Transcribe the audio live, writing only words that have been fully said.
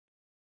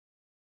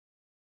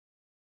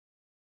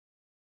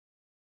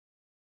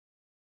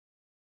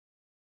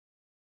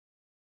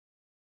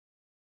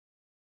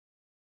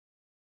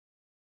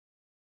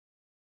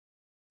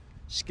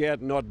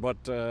Scared not, but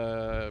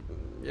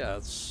yeah,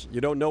 you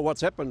don't know what's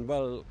happened.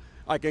 Well,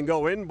 I can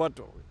go in, but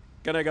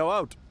can I go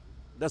out?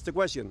 That's the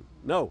question.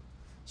 No.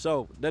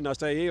 So then I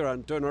stay here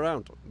and turn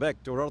around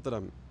back to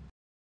Rotterdam.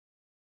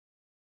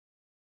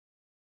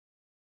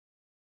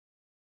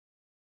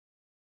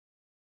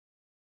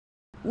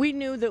 We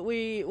knew that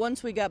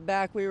once we got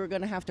back, we were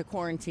going to have to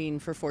quarantine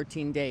for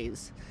 14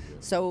 days.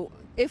 So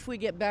if we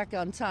get back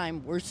on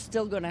time, we're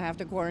still going to have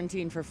to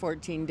quarantine for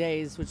 14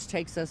 days, which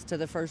takes us to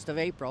the 1st of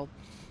April.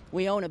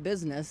 We own a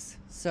business,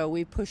 so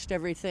we pushed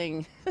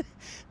everything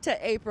to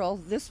April.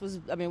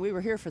 We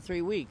were here for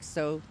 3 weeks,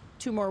 so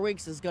 2 more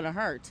weeks is going to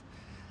hurt.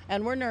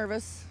 And we're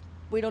nervous.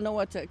 We don't know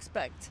what to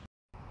expect.